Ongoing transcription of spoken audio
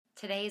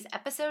Today's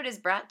episode is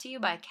brought to you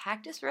by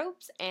Cactus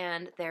Ropes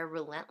and their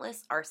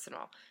Relentless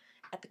Arsenal.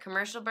 At the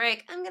commercial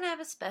break, I'm going to have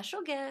a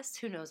special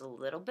guest who knows a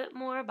little bit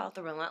more about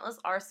the Relentless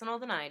Arsenal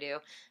than I do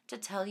to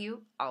tell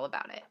you all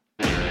about it.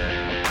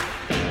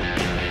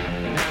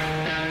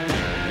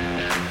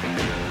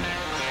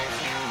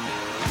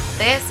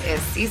 This is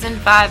Season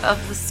 5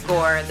 of The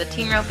Score, the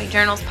Team Roping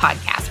Journal's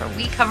podcast, where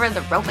we cover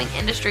the roping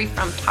industry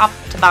from top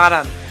to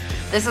bottom.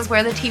 This is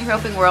where the team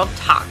roping world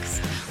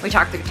talks. We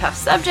talk through tough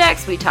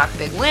subjects, we talk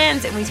big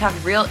wins, and we talk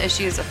real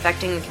issues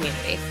affecting the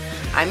community.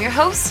 I'm your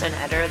host and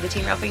editor of the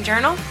Team Roping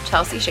Journal,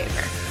 Chelsea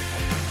Schaefer.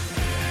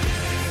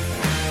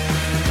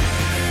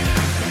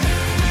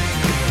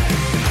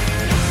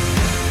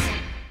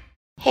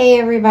 Hey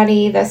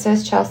everybody, this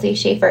is Chelsea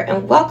Schaefer,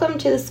 and welcome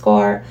to The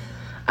Score.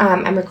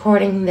 I'm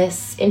recording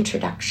this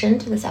introduction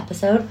to this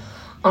episode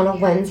on a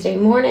Wednesday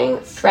morning,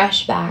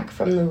 fresh back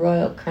from the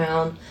Royal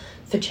Crown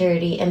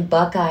Futurity in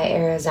Buckeye,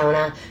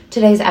 Arizona.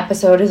 Today's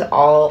episode is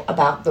all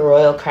about the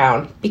Royal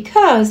Crown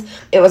because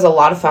it was a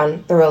lot of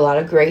fun. There were a lot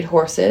of great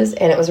horses,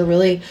 and it was a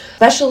really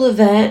special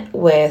event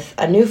with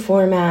a new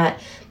format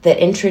that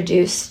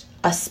introduced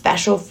a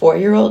special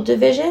 4-year-old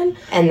division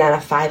and then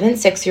a 5 and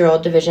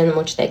 6-year-old division,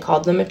 which they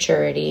called the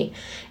Maturity,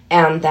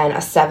 and then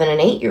a 7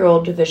 and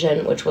 8-year-old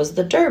division, which was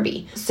the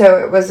Derby.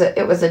 So it was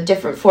a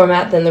different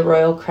format than the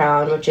Royal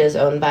Crown, which is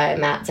owned by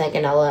Matt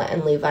Zanganella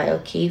and Levi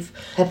O'Keefe,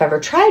 have ever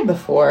tried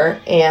before,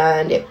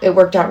 and it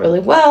worked out really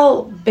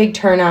well. Big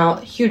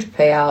turnout, huge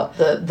payout.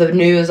 The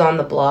news on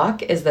the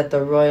block is that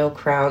the Royal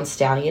Crown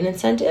Stallion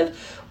Incentive,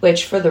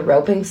 which for the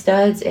roping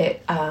studs,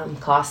 it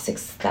costs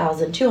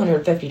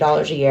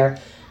 $6,250 a year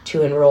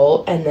to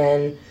enroll, and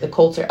then the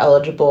colts are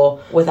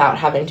eligible without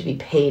having to be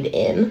paid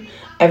in.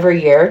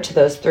 Every year to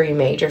those 3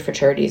 major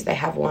futurities, they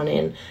have one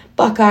in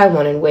Buckeye,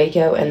 one in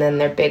Waco, and then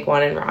their big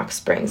one in Rock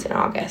Springs in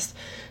August.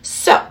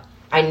 So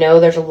I know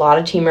there's a lot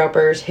of team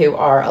ropers who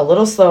are a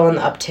little slow on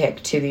the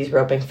uptick to these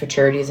roping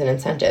futurities and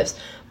incentives,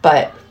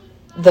 but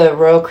the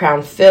Royal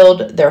Crown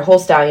filled their whole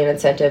stallion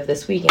incentive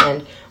this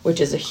weekend,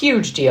 which is a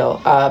huge deal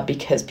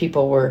because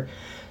people were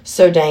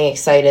so dang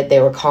excited. They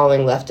were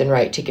calling left and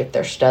right to get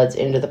their studs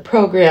into the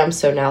program.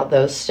 So now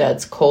those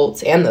studs,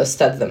 colts, and those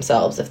studs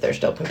themselves, if they're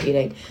still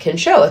competing, can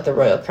show at the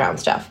Royal Crown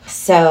stuff.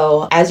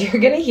 So as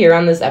you're going to hear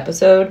on this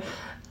episode,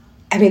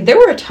 I mean, there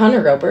were a ton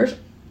of ropers,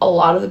 a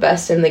lot of the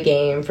best in the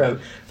game, from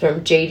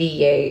J.D.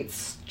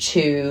 Yates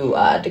to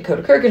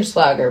Dakota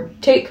Kirchenschlager,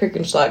 Tate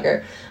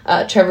Kirchenschlager,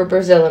 Trevor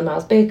Brazil and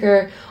Miles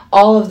Baker.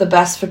 All of the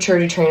best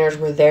futurity trainers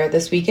were there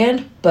this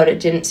weekend, but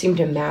it didn't seem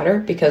to matter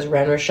because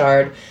Ren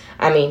Richard,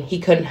 I mean, he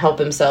couldn't help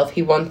himself.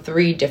 He won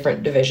 3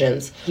 different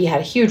divisions. He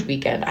had a huge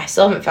weekend. I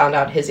still haven't found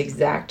out his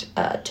exact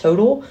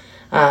total.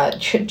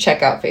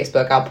 Check out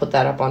Facebook. I'll put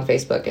that up on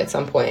Facebook at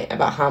some point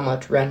about how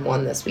much Ren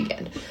won this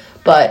weekend.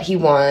 But he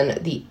won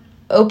the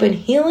open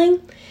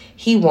heeling,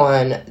 he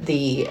won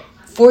the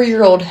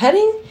 4-year-old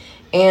heading,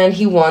 and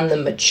he won the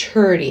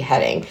maturity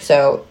heading.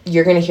 So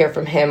you're going to hear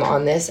from him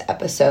on this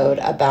episode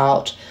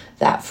about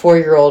that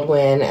 4-year-old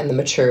win and the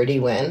maturity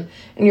win.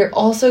 And you're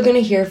also going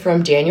to hear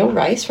from Daniel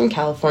Rice from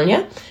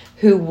California,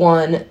 who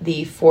won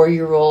the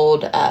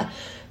 4-year-old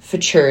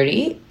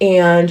futurity.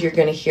 And you're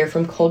going to hear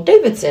from Cole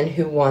Davidson,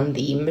 who won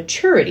the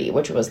maturity,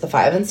 which was the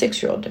 5 and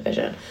 6-year-old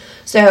division.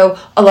 So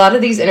a lot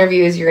of these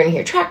interviews, you're going to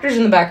hear tractors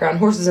in the background,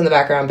 horses in the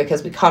background,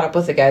 because we caught up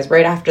with the guys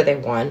right after they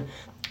won.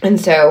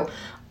 And so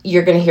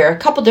you're going to hear a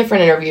couple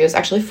different interviews,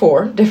 actually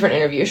 4 different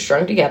interviews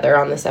strung together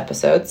on this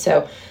episode,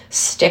 so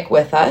stick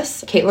with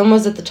us. Caitlin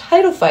was at the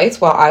title fights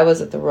while I was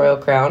at the Royal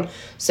Crown,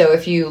 so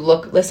if you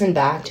listen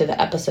back to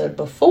the episode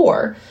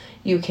before,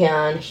 you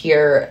can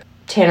hear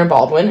Tanner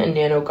Baldwin and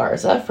Nano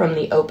Garza from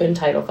the open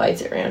title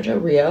fights at Rancho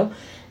Rio,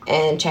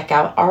 and check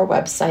out our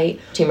website,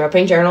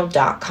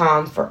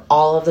 teamropingjournal.com, for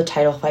all of the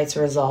title fights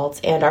results,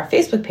 and our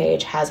Facebook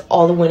page has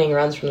all the winning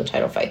runs from the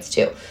title fights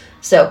too.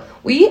 So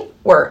we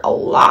were a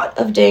lot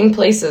of dang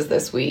places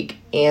this week,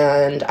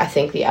 and I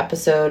think the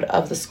episode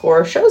of The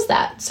Score shows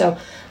that. So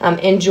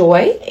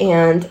enjoy,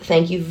 and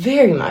thank you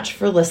very much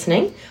for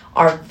listening.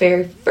 Our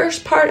very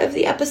first part of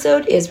the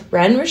episode is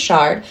Ren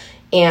Richard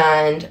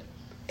and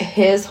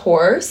his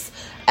horse,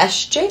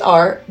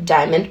 SJR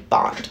Diamond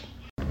Bond.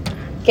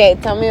 Okay,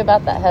 tell me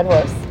about that head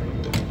horse.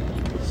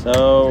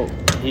 So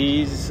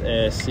he's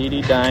a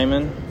CD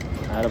Diamond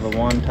out of a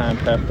one-time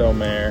Pepto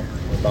mare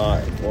we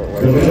bought in Fort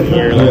Worth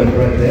yearling.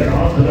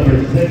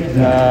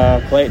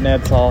 Clayton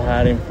Edsall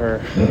had him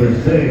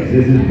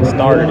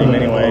started him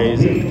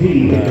anyways,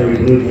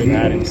 and we've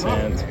had him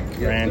since.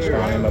 Ranched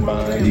on him a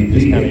bunch,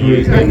 just kind of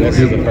used him. This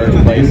is the first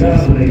place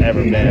he's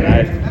ever been.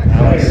 I've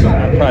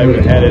probably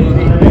been headed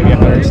maybe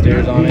 100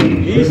 steers on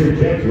him. He's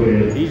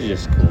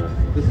just cool.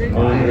 He's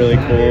really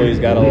cool. He's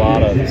got a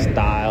lot of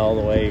style,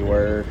 the way he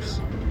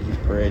works. He's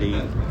pretty.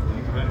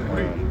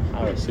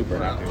 I was super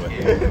happy with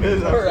him.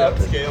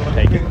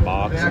 Taking the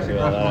box and do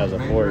all that as a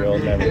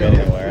 4-year-old, never been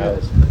anywhere. I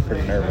was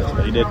pretty nervous,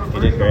 but he did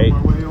great.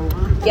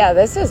 Yeah,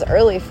 this is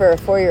early for a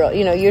 4-year-old.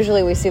 You know,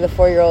 usually we see the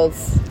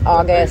 4-year-olds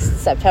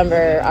August,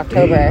 September,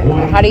 October?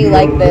 How do you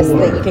like this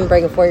that you can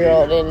bring a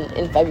 4-year-old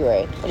in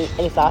February?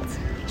 Any thoughts?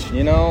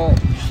 You know,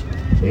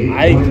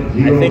 I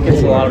think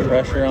it's a lot of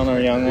pressure on our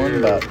young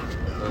one, but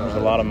there's a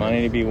lot of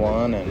money to be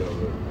won, and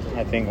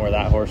I think where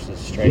that horse is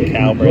straight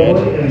Calbred,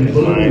 his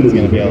mind's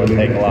going to be able to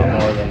take a lot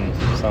more than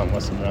something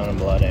with some running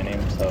blood in him.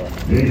 So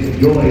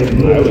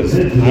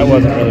I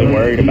wasn't really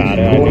worried about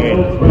it. I knew he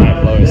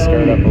might blow his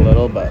skirt up a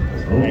little, but I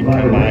can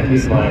come back and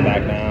slow him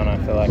back down. I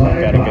feel like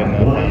I've got a good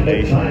enough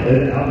foundation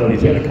that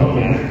he's going to come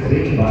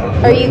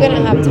back. Are you going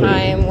to have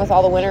time with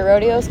all the winter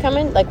rodeos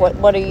coming? Like,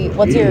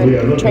 what's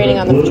your training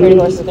on the futurity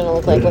horses going to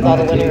look like with all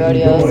the winter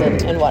rodeos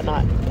and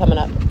whatnot coming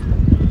up?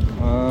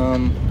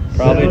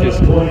 Probably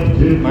just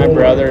my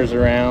brother's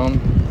around,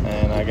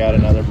 and I got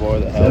another boy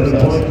that helps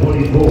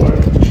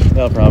us.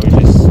 They'll probably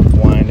just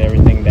wind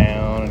everything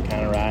down and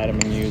kind of ride them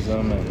and use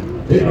them.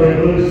 And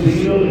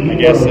I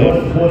guess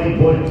if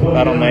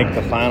I don't make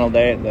the final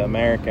day at the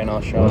American,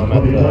 I'll show them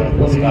at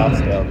the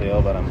Scottsdale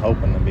deal, but I'm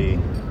hoping to be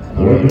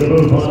on so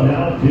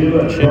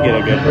I should get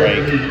a good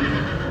break.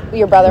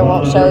 Your brother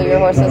won't show your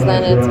horses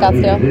then at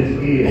Scottsdale?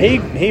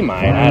 He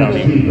might. I don't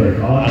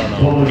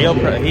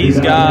know. He's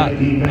got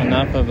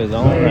enough of his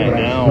own right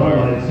now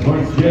where he's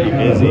pretty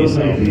busy.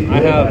 So I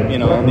have,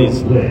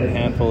 these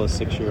handful of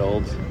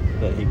 6-year-olds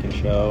that he can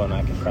show, and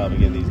I can probably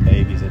give these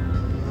babies a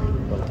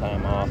little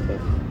time off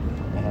if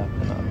I happen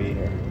to not be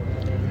here.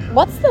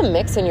 What's the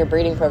mix in your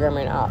breeding program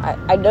right now?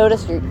 I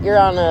noticed you're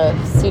on a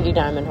CD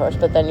Diamond horse,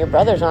 but then your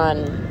brother's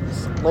on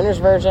Winner's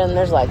Version.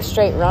 There's like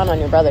straight run on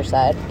your brother's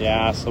side.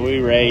 Yeah, so we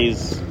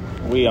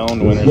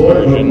owned Winner's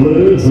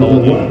Version,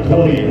 sold him a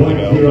couple years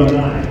ago,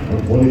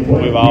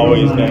 but we've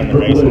always been in the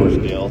racehorse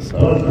deal, so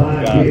we've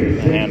got a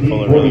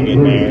handful of really good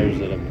mares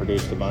that have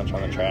produced a bunch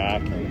on the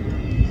track.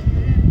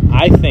 And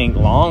I think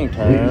long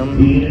term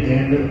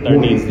there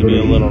needs to be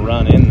a little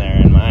run in there,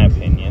 in my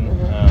opinion.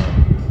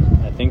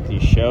 I think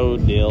these show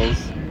deals,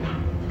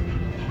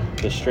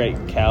 the straight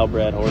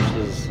Calbred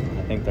horses,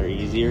 I think they're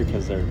easier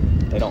because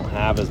they don't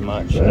have as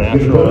much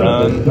natural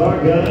run,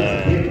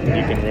 and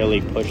you can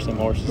really push some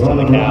horses to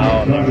the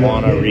cow, and they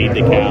want to read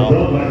the cow.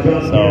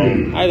 So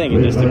I think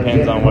it just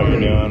depends on what you're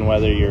doing,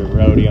 whether you're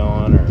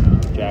rodeoing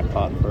or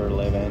jackpot for a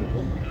living.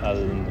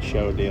 Other than the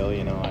show deal,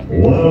 the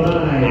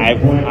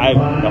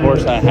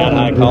horse I had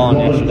high call on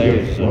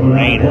yesterday was a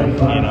Rainer,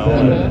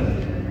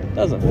 It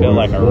doesn't feel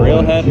like a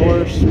real head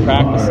horse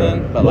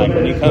practicing, but like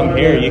when you come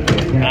here, you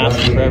can ask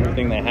them for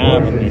everything they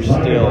have, and they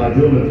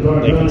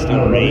can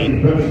still rate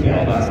and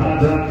all that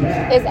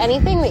stuff. Is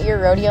anything that you're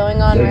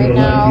rodeoing on right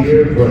now,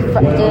 did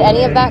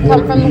any of that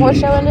come from the horse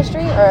show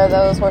industry, or are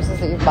those horses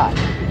that you've bought?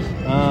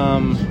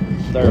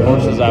 They're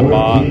horses I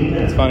bought.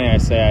 It's funny I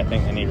say I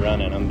think I need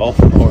running on both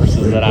the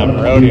horses that I'm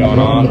rodeoing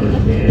on.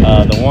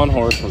 The one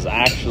horse was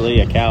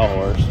actually a cow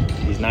horse.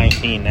 He's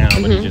 19 now,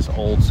 but he's just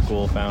old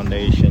school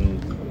foundation,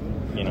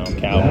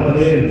 cow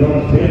horse.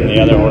 And the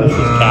other horse is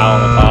cow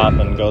on the top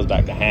and goes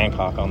back to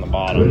Hancock on the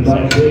bottom. So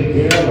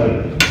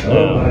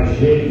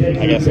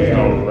I guess there's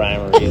no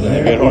rhyme or reason.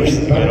 A good horse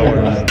is a good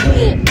horse.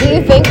 Do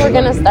you think we're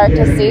going to start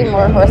to see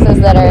more horses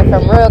that are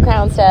from Royal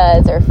Crown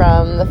studs or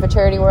from the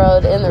futurity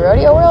world in the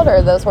rodeo world, or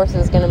are those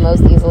horses going to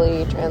most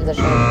easily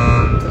transition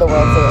to the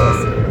World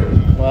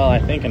Series? Well, I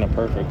think in a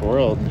perfect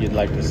world, you'd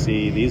like to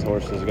see these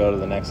horses go to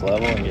the next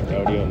level and get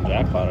rodeo and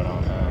jackpotted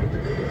on.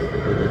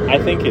 I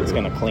think it's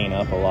going to clean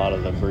up a lot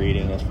of the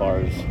breeding as far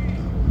as,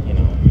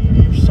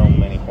 there's so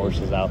many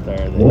horses out there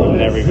that you've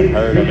never even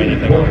heard of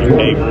anything on their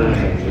papers.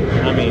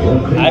 I mean,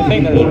 I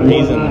think there's a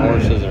reason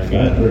horses are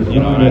good,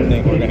 and I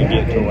think we're going to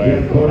get to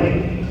where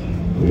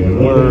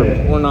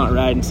we're not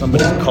riding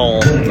somebody's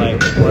colt.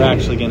 Like, we're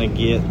actually going to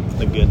get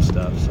the good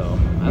stuff, so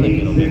I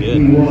think it'll be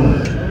good.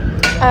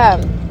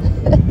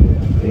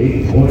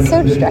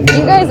 So distracting. Do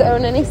you guys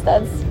own any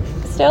studs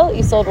still?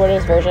 You sold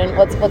Winner's Version.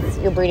 What's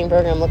your breeding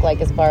program look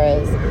like as far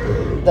as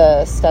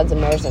the studs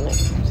and mares in it?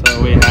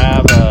 So we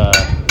have a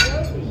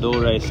dual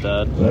race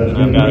stud, and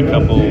I've got a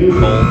couple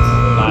colts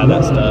by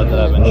that stud that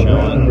I've been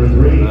showing.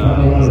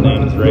 His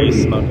name is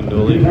Race Smoking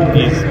Dooley.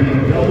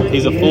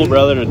 He's a full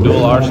brother to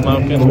Dual R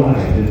Smoking,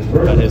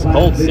 but his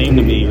colts seem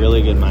to be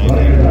really good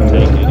minded.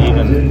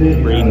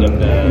 Even breeding them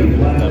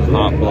to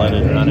hot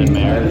blooded running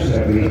mares.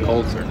 The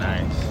colts are nice.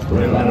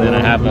 And then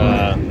I have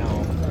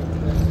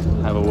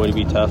a Would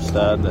Be Tough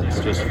stud that's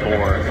just 4.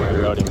 We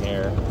rode him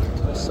here.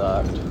 It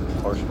sucked.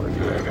 Horse worked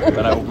good.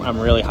 But I'm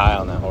really high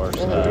on that horse.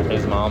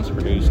 His mom's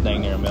produced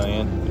dang near $1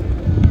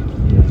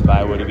 million. He's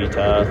by Would Be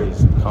Tough.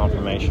 He's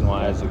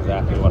confirmation-wise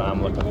exactly what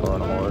I'm looking for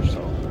in a horse.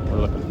 So we're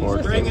looking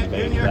forward to getting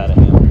babies out of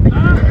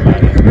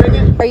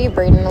him. Are you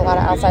breeding a lot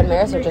of outside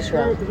mares or just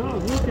your own?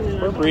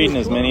 We're breeding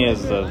as many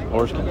as the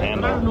horse can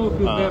handle.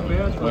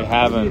 We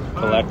haven't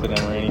collected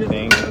them or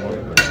anything.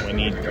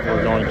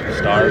 We're going to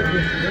start,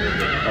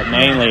 but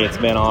mainly it's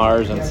been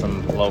ours and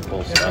some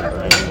local stuff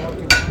right now.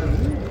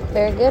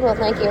 Very good. Well,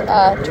 thank you.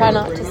 Try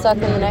not to suck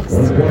in the next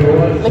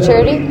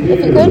maturity,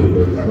 if you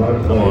could. I'm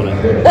on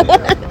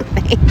it.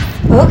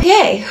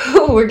 Okay,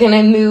 we're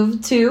gonna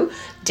move to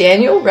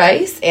Daniel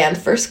Rice and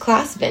First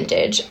Class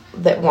Vintage.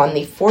 that won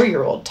the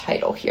 4-year-old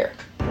title here.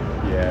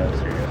 Yeah, it was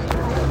here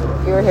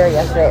yesterday. You were here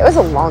yesterday. It was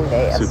a long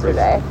day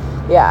yesterday.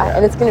 Yeah,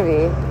 and it's going to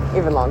be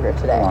even longer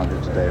today. Longer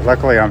today.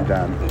 Luckily, I'm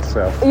done.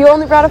 So You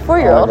only brought a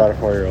 4-year-old? I brought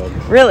a 4-year-old.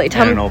 Really?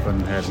 And an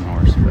open head and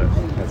horse, but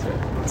that's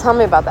it. Tell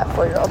me about that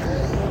 4-year-old.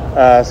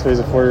 So he's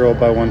a 4-year-old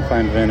by One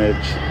Fine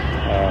Vintage.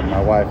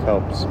 My wife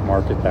helps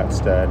market that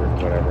stud or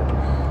whatever,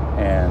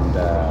 and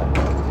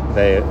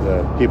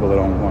the people that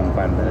own One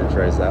Fine Vintage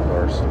raise that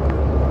horse,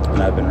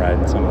 and I've been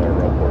riding some of their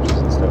rope horses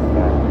and stuff for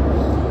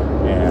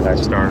them. And I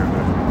started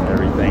with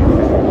everything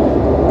from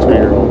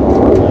 2-year-old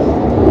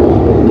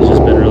on. He's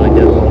just been really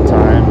good the whole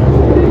time.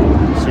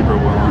 And super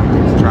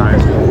willing. He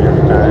tries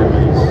every time.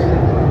 He's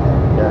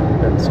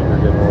been a super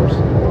good horse.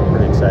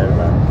 Pretty excited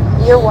about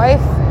him. Your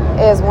wife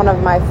is one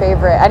of my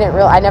favorite.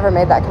 I never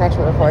made that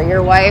connection before.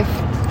 Your wife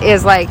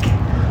is like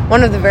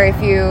one of the very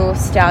few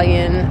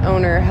stallion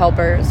owner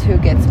helpers who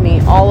gets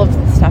me all of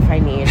the stuff I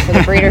need for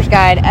the Breeder's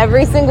Guide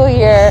every single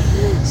year.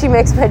 She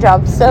makes my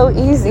job so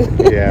easy.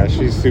 Yeah,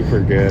 she's super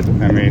good.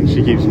 I mean,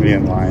 she keeps me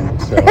in line.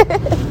 So,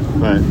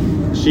 but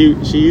she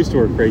used to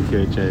work for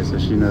QHA, so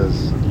she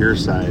knows your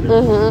side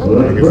of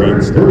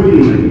magazine stuff and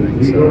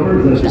everything.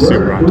 So she's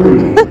super on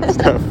top of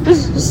stuff.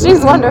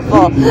 She's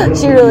wonderful.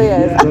 She really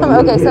is.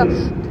 Okay,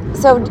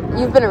 so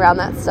you've been around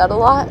that stud a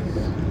lot?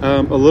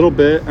 A little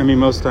bit. I mean,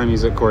 most of the time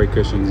he's at Corey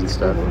Cushing's and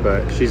stuff,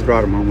 but she's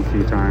brought him home a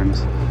few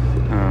times.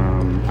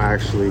 I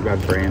actually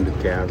got branded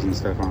calves and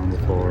stuff on him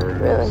before.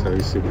 Really? So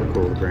he's super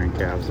cool to brand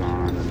calves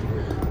on,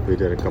 and we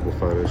did a couple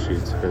photo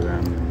shoots for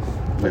them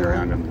and been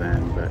around him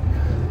then, but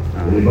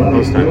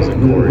most times at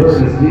Corey's.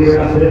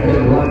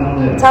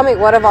 So. Tell me,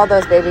 what have all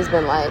those babies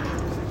been like?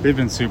 They've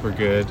been super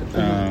good.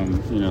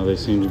 They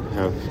seem to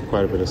have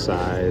quite a bit of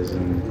size,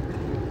 and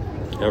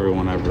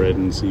everyone I've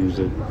ridden seems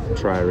to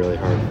try really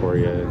hard for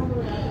you. And,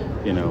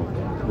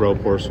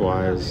 rope horse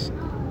wise,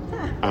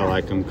 I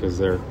like them because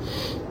they're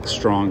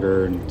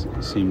stronger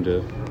and seem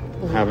to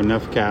have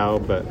enough cow,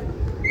 but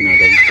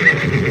doesn't feel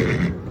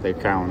like they're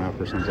cowing up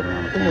or something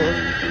around the corner or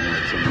anything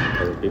like some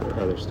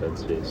other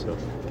studs do. So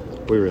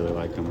we really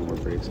like them, and we're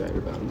pretty excited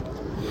about them.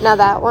 Now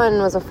that one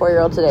was a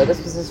 4-year-old today.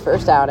 This was his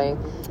first outing.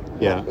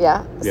 Yeah.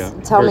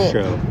 Tell first me.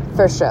 Show.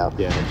 First show.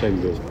 Yeah, I've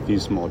taken a few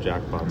small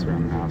jackpots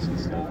around the house and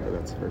stuff, but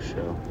that's the first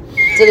show.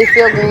 Did he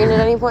feel green at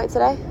any point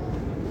today?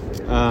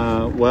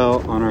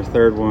 Well, on our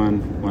third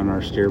one, when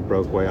our steer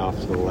broke way off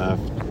to the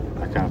left,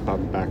 I kind of thought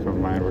in the back of my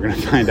mind, we're going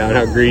to find out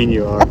how green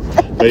you are.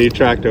 But he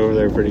tracked over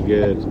there pretty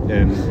good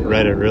and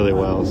read it really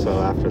well. So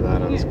after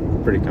that, I was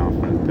pretty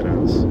confident that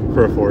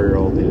for a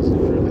 4-year-old, he was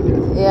doing really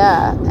good.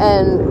 Yeah,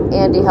 and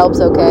Andy helps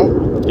okay?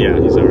 Yeah,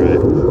 he's all right.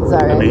 He's all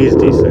right. I mean, he's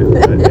decent,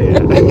 but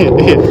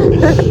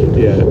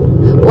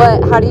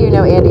yeah. How do you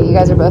know Andy? You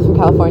guys are both from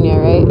California,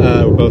 right?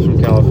 We're both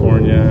from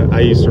California. I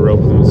used to rope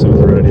with him at some of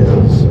the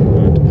rodeos. We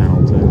went to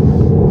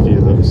Pendleton, a few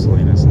of those,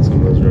 Salinas, and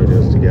some of those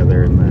rodeos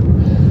together. And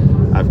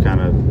then I've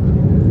kind of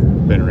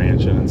been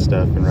ranching and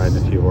stuff and riding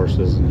a few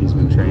horses, and he's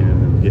been training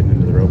and getting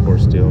into the rope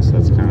horse deal. So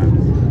that's kind of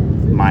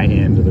my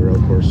end of the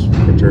rope horse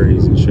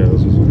fraternities and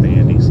shows was with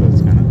Andy. So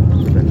that's kind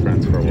of been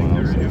friends for a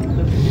while. So.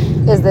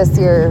 Is this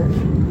your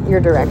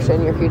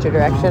direction, your future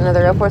direction of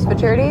the rope horse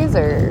fraternities,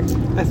 or?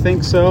 I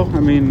think so. I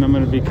mean, I'm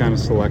going to be kind of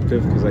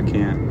selective because I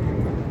can't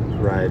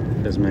ride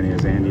as many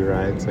as Andy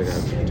rides. I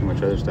got too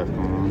much other stuff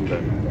going on, but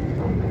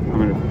I'm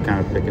going to kind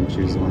of pick and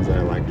choose the ones that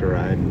I like to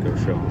ride and go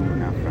show them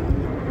and have fun.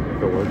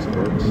 If it works, it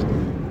works. If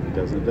it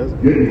doesn't, it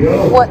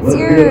doesn't. What's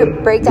your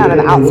breakdown of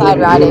outside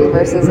riding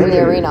versus in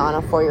the arena on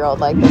a 4-year-old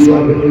like this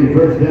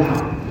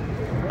one?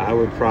 I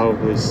would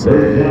probably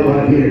say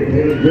like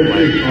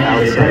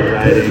outside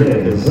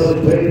riding is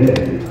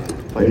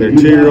like their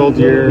 2-year-old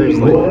year is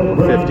like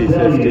 50-50.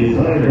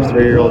 Their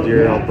 3-year-old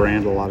year I'll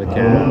brand a lot of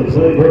calves, a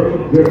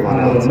lot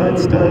of outside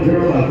stuff.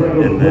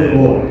 And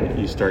then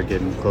you start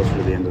getting closer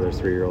to the end of their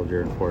 3-year-old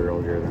year and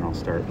 4-year-old year, then I'll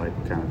start like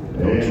kind of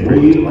going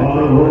straight to like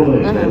rope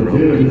and then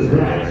rope and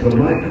stuff.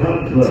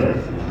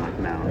 Like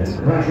now it's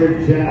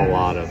a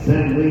lot of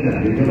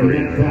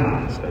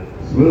arena stuff.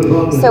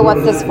 So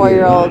what's this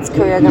 4-year-old's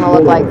career going to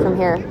look like from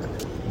here?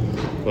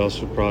 Well,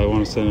 she'll probably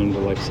want to send him to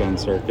like Sun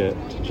Circuit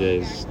to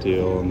Jay's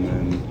deal, and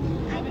then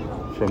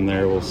from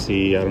there we'll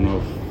see. I don't know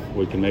if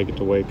we can make it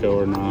to Waco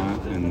or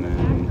not, and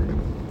then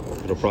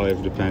it'll probably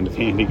depend if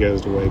Andy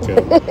goes to Waco,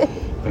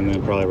 and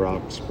then probably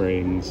Rock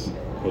Springs.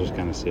 We'll just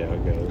kind of see how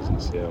it goes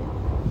and see how.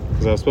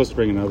 Because I was supposed to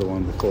bring another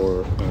one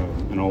before,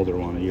 an older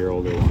one, a year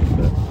older one,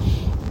 but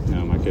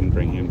I couldn't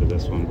bring him to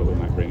this one, but we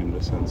might bring him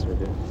to Sun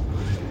Circuit.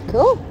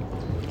 Cool.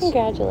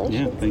 Congratulations.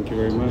 Yeah, thank you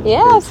very much.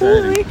 Yeah,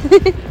 absolutely.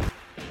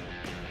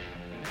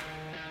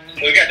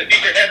 We've got the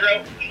future head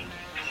rope,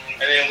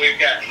 and then we've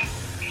got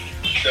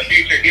the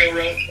future heel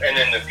rope, and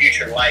then the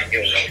future light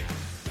heel rope.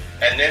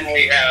 And then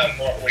we have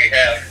what we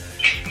have,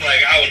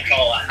 like I would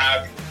call a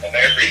hybrid of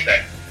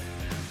everything,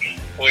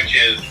 which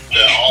is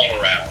the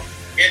all-around.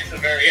 It's a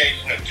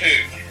variation of 2.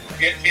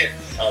 It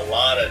hits a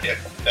lot of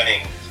different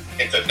things.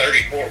 It's a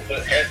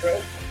 34-foot head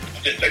rope,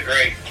 just a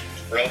great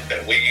rope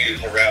that we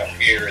use around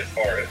here as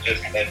far as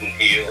just head and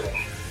heel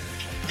and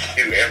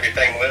do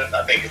everything with.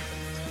 I think it's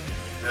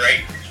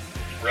great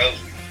rope,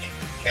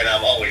 and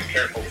I'm always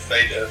careful to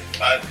say this.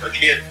 For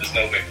kids, it's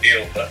no big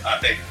deal, but I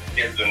think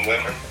kids and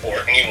women,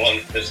 or anyone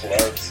that just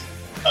loves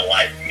a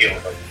light heel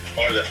rope,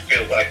 or that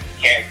feels like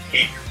you can't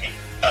keep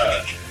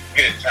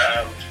good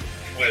time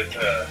with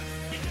a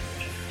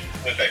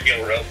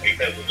heel rope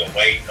because of the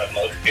weight of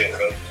most heel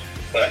ropes.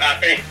 But I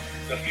think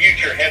the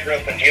future head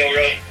rope and heel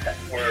rope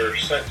were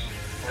such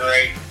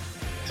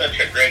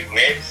a great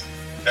mix.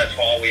 That's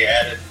why we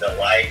added the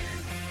light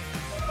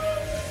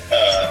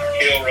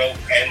heel rope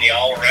and the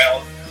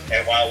all-around,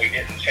 and why we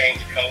didn't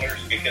change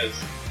colors, because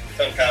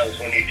sometimes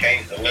when you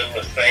change the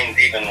littlest things,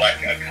 even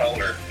like a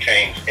color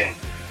change can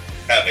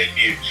have a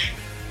huge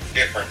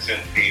difference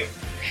in feel.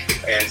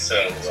 And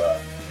so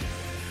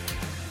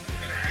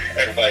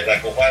everybody's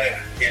like, well, why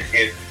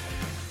it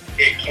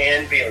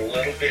can be a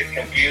little bit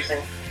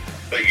confusing,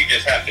 but you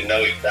just have to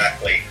know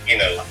exactly,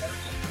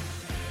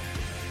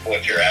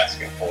 what you're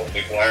asking for.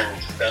 We've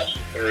learned stuff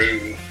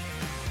through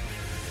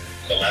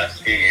the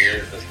last few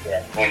years is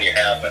that when you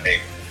have a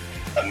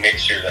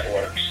mixture that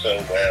works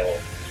so well,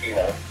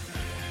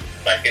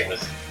 like it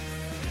was,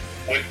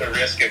 with the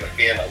risk of it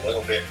being a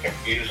little bit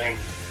confusing,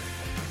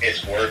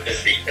 it's worth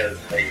it, because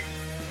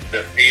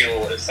the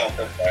feel is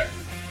something that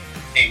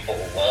people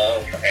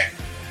love, and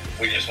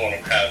we just want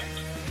to have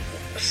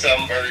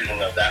some version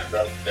of that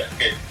rope that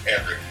fits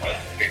everyone,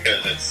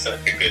 because it's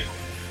such a good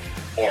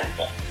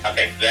formula. I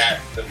think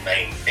that's the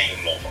main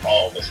theme of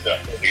all the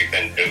stuff that we've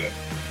been doing.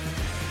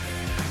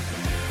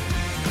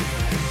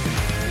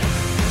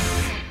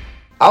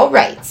 All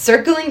right,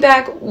 circling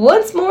back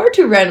once more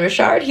to Ren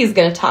Richard, he's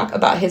going to talk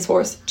about his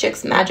horse,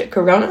 Chick's Magic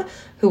Corona,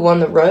 who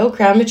won the Royal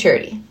Crown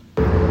Maturity.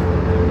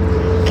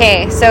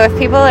 Okay, so if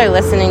people are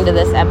listening to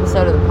this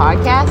episode of the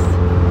podcast,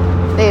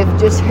 they've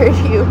just heard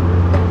you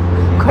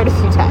quite a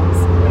few times.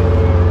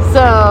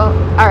 So,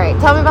 all right,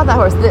 tell me about that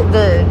horse.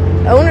 The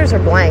owners are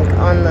blank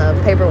on the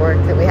paperwork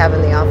that we have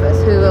in the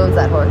office. Who owns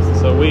that horse?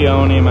 So we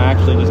own him. I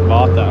actually just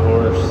bought that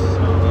horse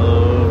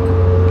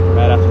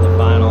right after the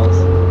finals.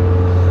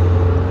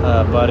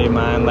 A buddy of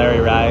mine, Larry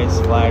Rice,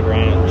 Flag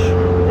Ranch,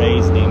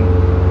 raised him,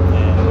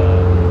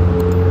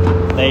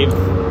 and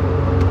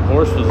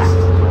horse was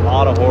a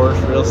lot of horse,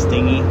 real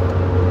stingy.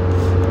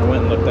 I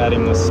went and looked at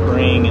him this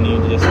spring, and he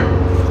just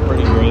was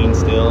pretty green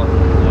still.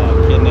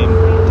 A kid named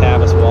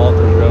Tavis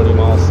Walters rode him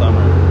all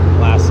summer,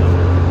 last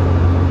summer.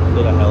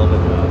 Did a hell of a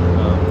job.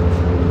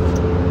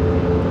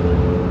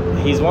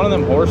 He's one of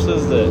them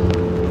horses that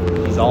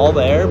he's all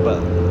there, but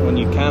when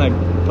you kind of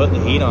put the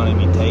heat on him,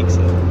 he takes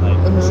it.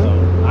 So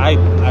I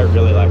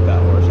really like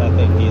that horse. I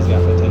think he's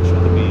got potential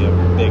to be a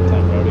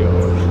big-time rodeo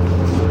horse.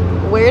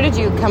 Where did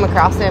you come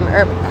across him,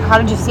 or how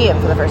did you see him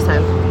for the first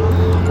time?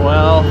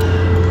 Well,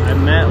 I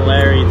met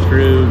Larry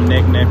through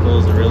Nick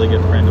Nichols, a really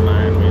good friend of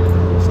mine we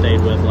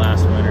stayed with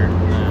last winter.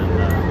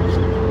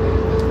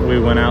 And we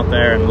went out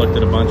there and looked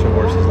at a bunch of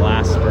horses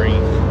last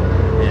spring.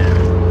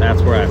 And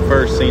that's where I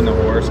first seen the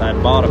horse.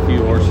 I'd bought a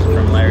few horses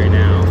from Larry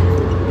now.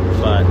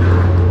 But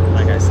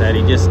like I said,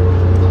 he just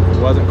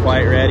wasn't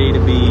quite ready to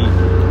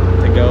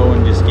go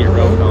and just get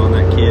roped on.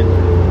 That kid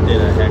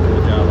did a heck of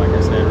a job. Like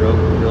I said,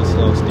 roped real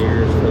slow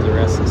steers for the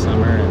rest of the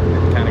summer,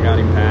 and kind of got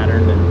him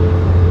patterned. And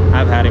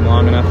I've had him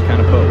long enough to kind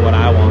of put what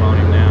I want on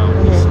him now.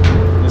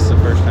 This is the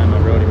first time I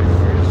rode him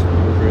anywhere. He just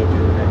grew up the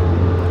other day.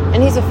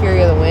 And he's a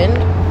Fury of the Wind.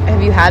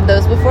 Have you had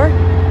those before?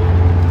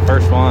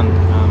 First one.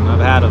 I've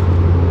had a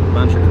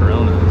bunch of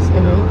Coronas.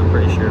 I'm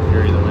pretty sure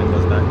Fury of the Wind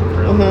goes back to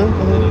Corona.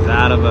 And he's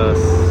out of a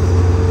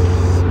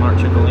Smart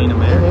Ciccolina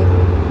mare.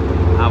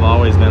 I've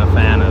always been a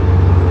fan of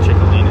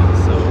Ciccolinas,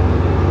 so.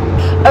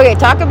 Okay,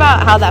 talk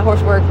about how that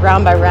horse worked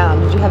round by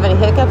round. Did you have any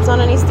hiccups on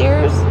any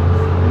steers?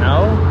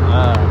 No.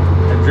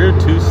 I drew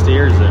two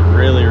steers that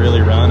really, really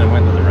run and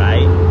went to the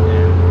right,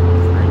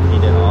 and he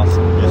did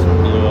awesome. Just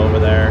blew over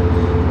there.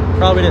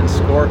 Probably didn't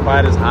score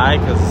quite as high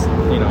because,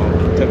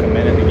 it took a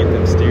minute to get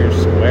them steers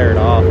squared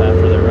off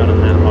after they're running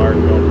that hard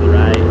and going to the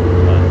right.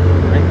 But I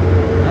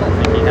don't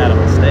think he had a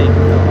mistake. He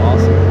felt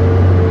awesome.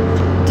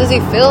 Does he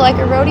feel like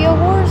a rodeo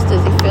horse?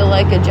 Does he feel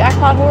like a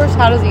jackpot horse?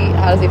 How does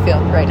he feel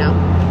right now?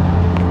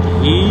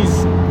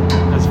 He's,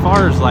 as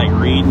far as like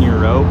reading your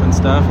rope and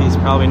stuff, he's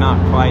probably not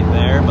quite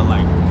there, but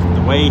like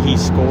the way he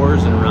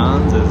scores and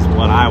runs is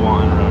what I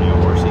want in a rodeo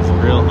horse. He's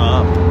real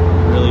up,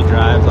 really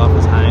drives off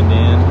his hind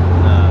end.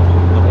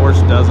 The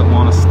horse doesn't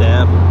want to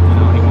step,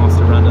 he wants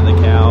to run to the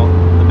cow.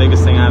 The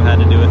biggest thing I've had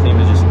to do with him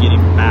is just get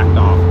him backed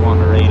off,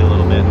 wanting to rate a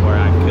little bit where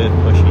I could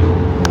push him.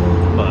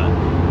 But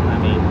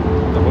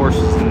the horse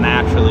is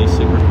naturally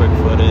super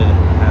quick-footed,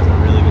 has a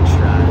really good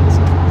stride,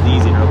 so it's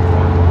easy to rope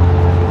for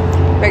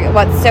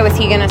him. So is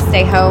he going to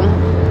stay home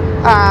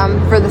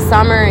for the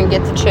summer and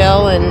get to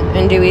chill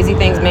and do easy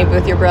things, maybe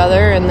with your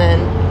brother, and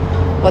then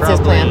what's his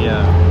plan?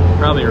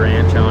 Probably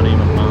ranch on him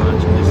a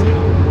bunch and just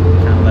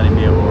kind of let him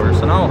be a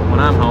horse. And when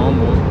I'm home,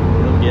 we'll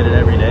get it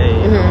every day.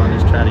 I'll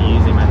just try to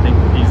use him. I think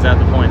he's at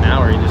the point now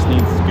where he just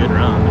needs good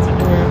runs.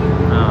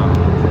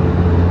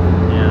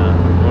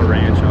 We'll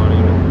ranch on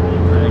him,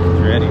 and I think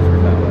he's ready for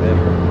about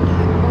whatever.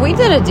 We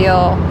did a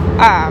deal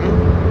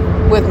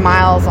with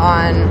Miles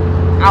on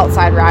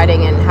outside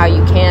riding and how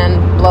you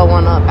can blow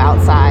one up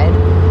outside.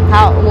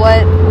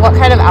 What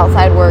kind of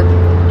outside work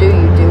do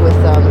you do with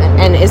them?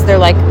 And is there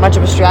like much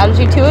of a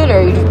strategy to it, or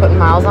are you just putting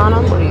miles on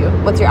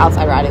them? What's your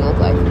outside riding look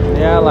like?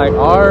 Yeah, like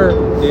our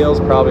deal's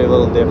probably a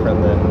little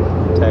different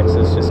than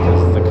Texas, just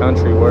because the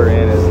country we're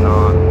in is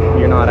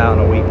you're not out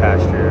in a wheat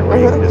pasture where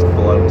you can just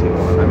blow to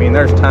one. I mean,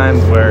 there's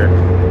times where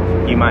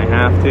you might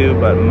have to,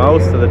 but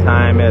most of the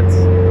time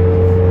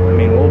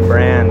we'll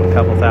brand a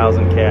couple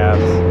thousand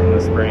calves in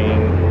the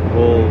spring.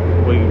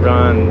 We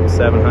run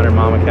 700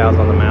 mama cows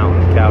on the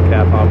mountain, cow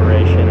calf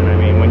operation, and I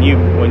mean,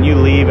 when you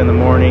leave in the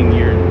morning,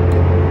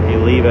 you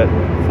leave at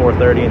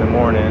 4:30 in the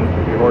morning.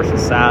 Your horse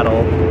is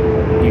saddled.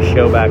 You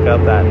show back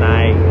up that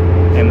night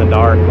in the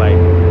dark, like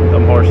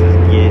them horses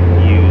get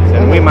used,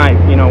 and we might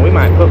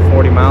put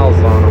 40 miles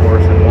on a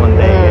horse in one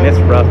day, and it's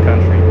rough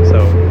country, so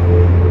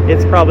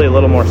it's probably a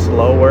little more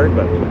slow work,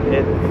 but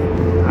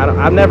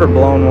I've never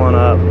blown one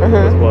up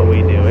with what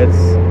we do.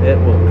 It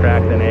will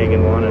crack an egg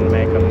in one and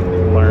make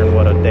them learn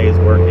what a day's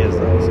work is,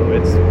 though. So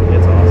it's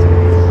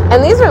awesome.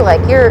 And these are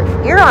like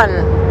you're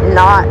on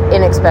not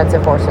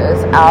inexpensive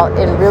horses out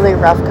in really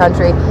rough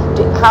country.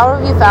 How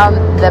have you found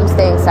them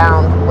staying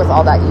sound with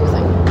all that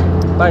using?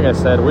 Like I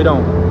said,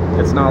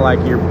 it's not like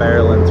you're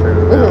barreling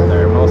through out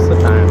there. Most of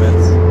the time,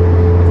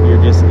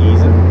 you're just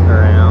easing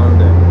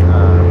around. And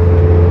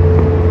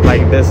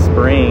like this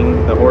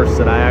spring, the horse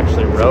that I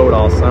actually rode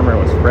all summer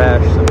was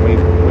fresh, and we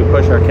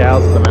push our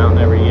cows to the mountain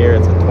every year.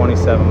 It's a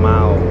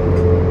 27-mile,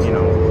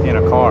 in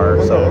a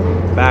car, so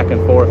back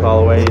and forth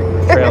all the way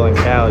trailing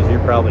cows, you're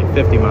probably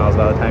 50 miles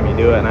by the time you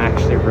do it. And I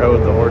actually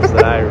rode the horse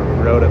that I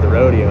rode at the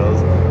rodeos,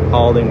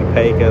 hauled him to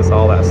Pecos,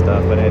 all that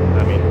stuff, and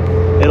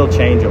it'll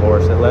change a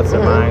horse. It lets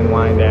their mind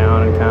wind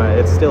down, and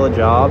it's still a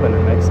job, and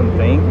it makes them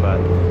think, but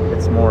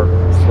it's more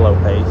slow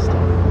paced.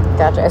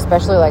 Gotcha.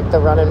 Especially like the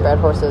run-and bred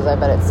horses, I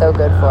bet it's so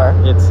good for.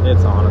 It's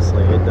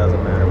honestly, it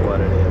doesn't matter what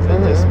it is.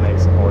 It just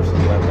makes the horses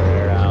let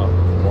their air out,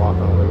 walk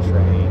on loose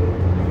rein.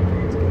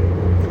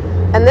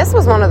 And this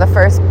was one of the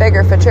first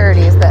bigger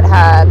futurities that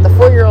had the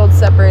 4-year-olds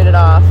separated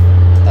off,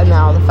 and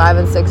now the 5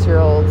 and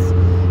 6-year-olds,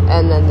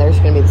 and then there's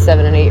going to be the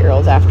 7 and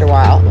 8-year-olds after a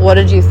while. What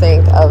did you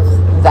think of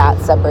that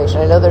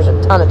separation? I know there's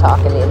a ton of talk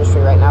in the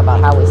industry right now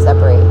about how we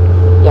separate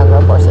young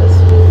rope horses.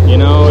 In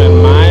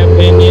my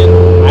opinion,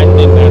 I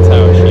think that's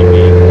how it should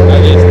be.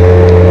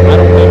 I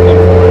don't think the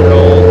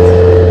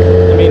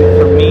 4-year-olds, I mean,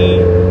 for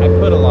me, I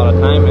put a lot of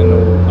time into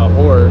a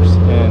horse,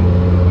 and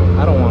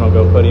I don't want to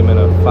go put him in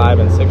a 5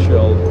 and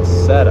 6-year-old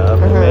setup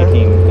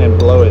and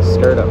blow his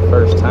skirt up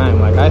first time.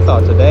 Like I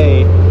thought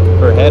today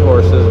for head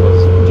horses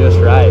was just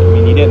right. I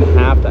mean, you didn't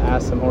have to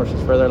ask some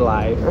horses for their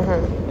life,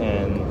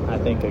 and I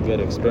think a good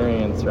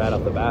experience right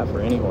off the bat for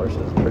any horse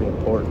is pretty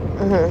important.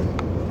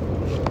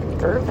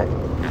 Perfect.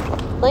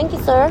 Thank you,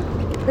 sir.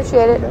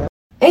 Appreciate it.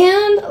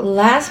 And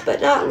last but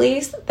not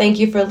least, thank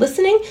you for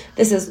listening.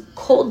 This is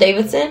Cole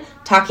Davidson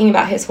talking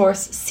about his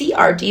horse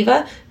CR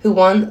Diva, who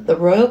won the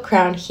Royal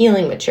Crown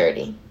Healing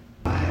Maturity.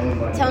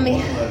 Tell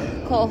me,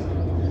 Cole,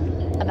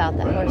 about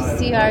that horse,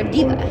 CR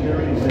Diva.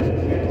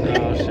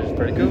 She's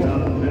pretty cool.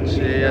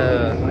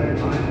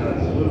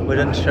 We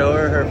didn't show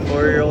her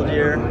 4-year-old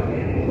year,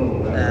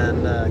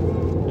 and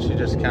she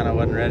just kind of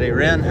wasn't ready.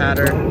 Ren had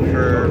her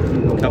for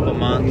a couple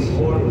months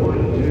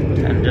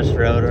and just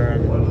rode her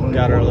and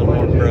got her a little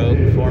more broke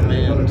for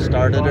me and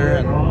started her,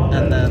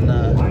 and then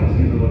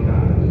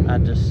I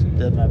just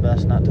did my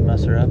best not to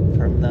mess her up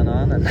from then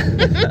on. And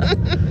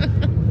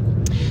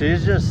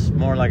she's just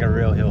more like a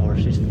real hill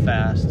horse. She's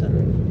fast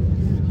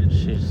and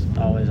she's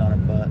always on her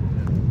butt.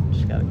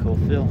 She's got a cool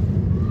feel.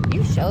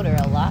 You showed her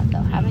a lot,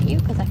 though, haven't you?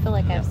 Because I feel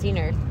like I've seen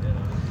her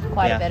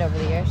quite a bit over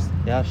the years.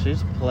 Yeah,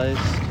 she's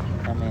placed.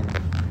 I mean,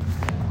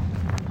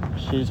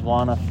 she's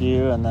won a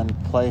few and then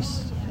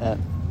placed at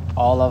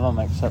all of them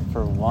except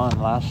for one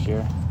last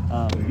year.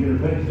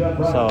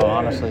 So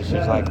honestly,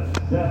 she's like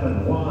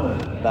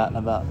batting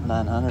about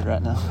 900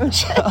 right now.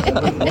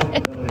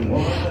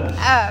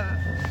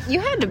 You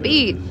had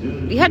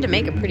to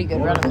make a pretty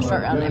good run in the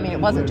short round. I mean, it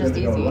wasn't just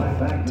easy.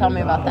 Tell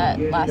me about that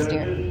last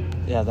year.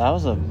 Yeah, that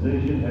was a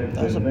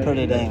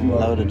pretty dang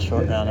loaded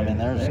short round. I mean,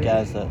 there's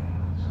guys that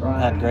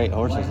had great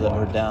horses that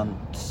were down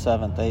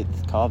 7th,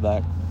 8th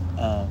callback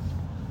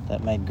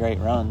that made great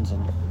runs,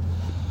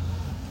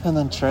 and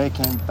then Trey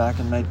came back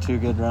and made 2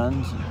 good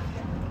runs. And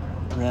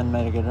Ren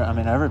made a good run. I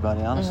mean,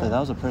 everybody, honestly, that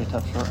was a pretty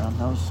tough short round.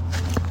 That was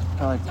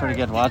probably pretty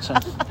good watching.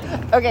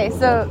 Okay,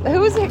 so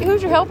who's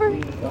your helper?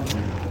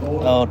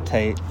 Oh,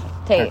 Tate.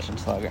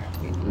 Kirchenschlager.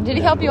 Did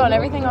he help you on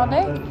everything all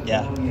day?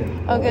 Yeah.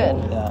 Oh, good.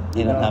 Yeah,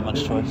 he didn't have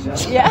much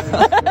choice. Yeah.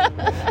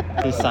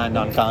 He signed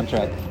on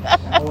contract.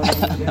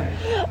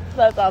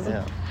 That's awesome.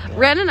 Yeah.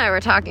 Ren and I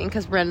were talking,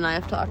 because Ren and I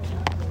have talked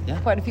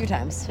quite a few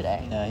times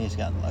today. Yeah, he's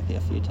gotten lucky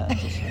a few times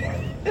this year.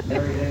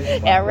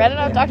 Yeah, Ren and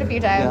I have talked a few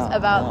times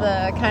about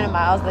the kind of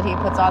miles that he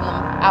puts on them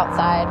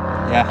outside.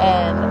 Yeah.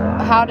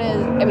 And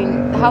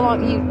how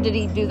long did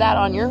he do that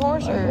on your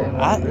horse? Or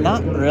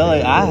not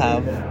really. I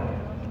have.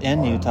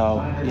 in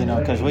Utah, you know,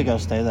 because we go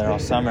stay there all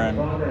summer, and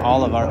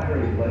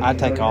I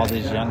take all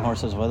these young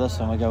horses with us,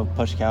 and we go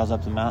push cows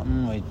up the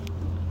mountain. We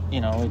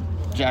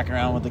jack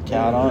around with the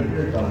cattle, and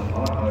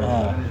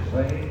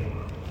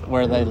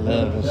where they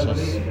live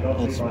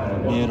it's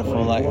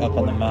beautiful, like up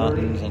in the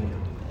mountains, and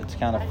it's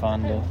kind of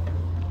fun to.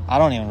 I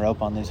don't even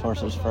rope on these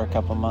horses for a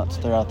couple months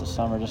throughout the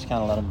summer, just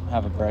kind of let them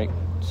have a break.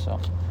 So,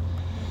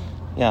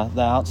 yeah,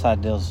 the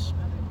outside deal's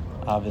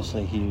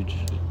obviously huge.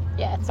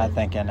 Yeah, I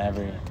think in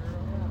every.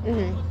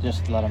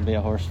 Just let them be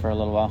a horse for a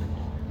little while.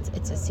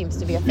 It seems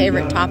to be a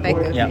favorite topic.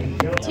 Yeah.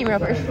 Team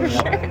ropers for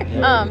sure.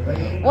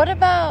 Yeah. What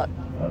about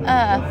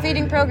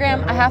feeding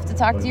program? I have to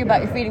talk to you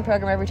about your feeding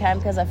program every time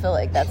because I feel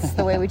like that's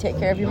the way we take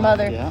care of your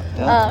mother. Yeah.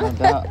 No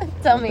doubt.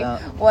 Tell me,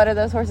 what are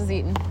those horses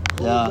eating?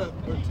 Yeah.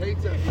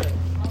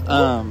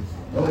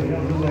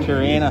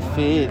 Purina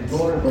Feeds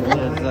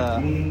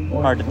is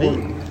hard to beat.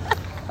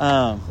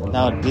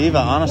 Now Diva,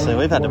 honestly,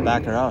 we've had to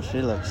back her off.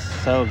 She looks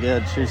so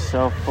good. She's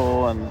so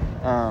full, and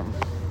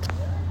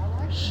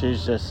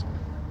she's just,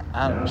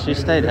 she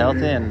stayed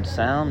healthy and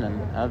sound,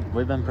 and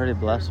we've been pretty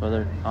blessed with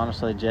her.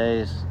 Honestly,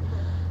 Jay's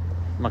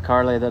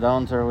McCarley that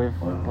owns her, we've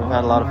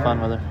had a lot of fun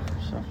with her.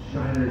 So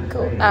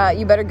cool.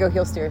 You better go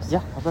heel steers.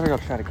 Yeah, I better go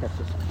try to catch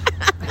this.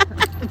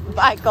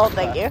 Bye, Cole.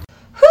 Thank you.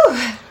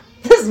 Whew.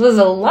 This was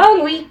a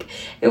long week.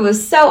 It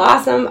was so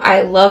awesome.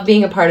 I love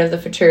being a part of the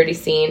futurity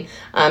scene.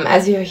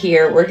 As you're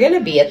here, we're going to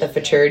be at the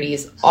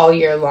futurities all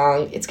year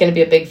long. It's going to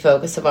be a big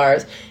focus of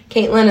ours.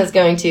 Caitlin is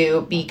going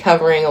to be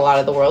covering a lot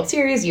of the World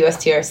Series,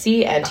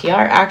 USTRC,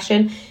 NTR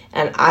action,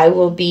 and I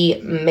will be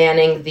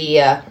manning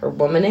or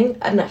womaning,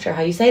 I'm not sure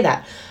how you say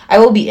that. I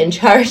will be in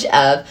charge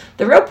of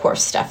the rope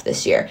horse stuff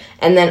this year.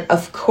 And then,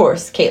 of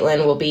course,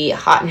 Caitlin will be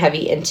hot and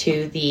heavy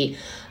into the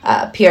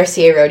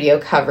PRCA rodeo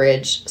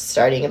coverage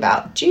starting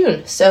about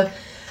June. So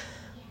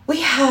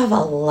we have a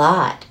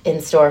lot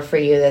in store for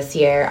you this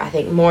year, I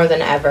think more than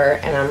ever,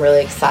 and I'm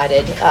really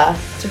excited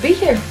to be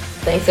here.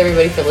 Thanks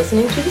everybody for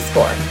listening to The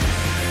Score.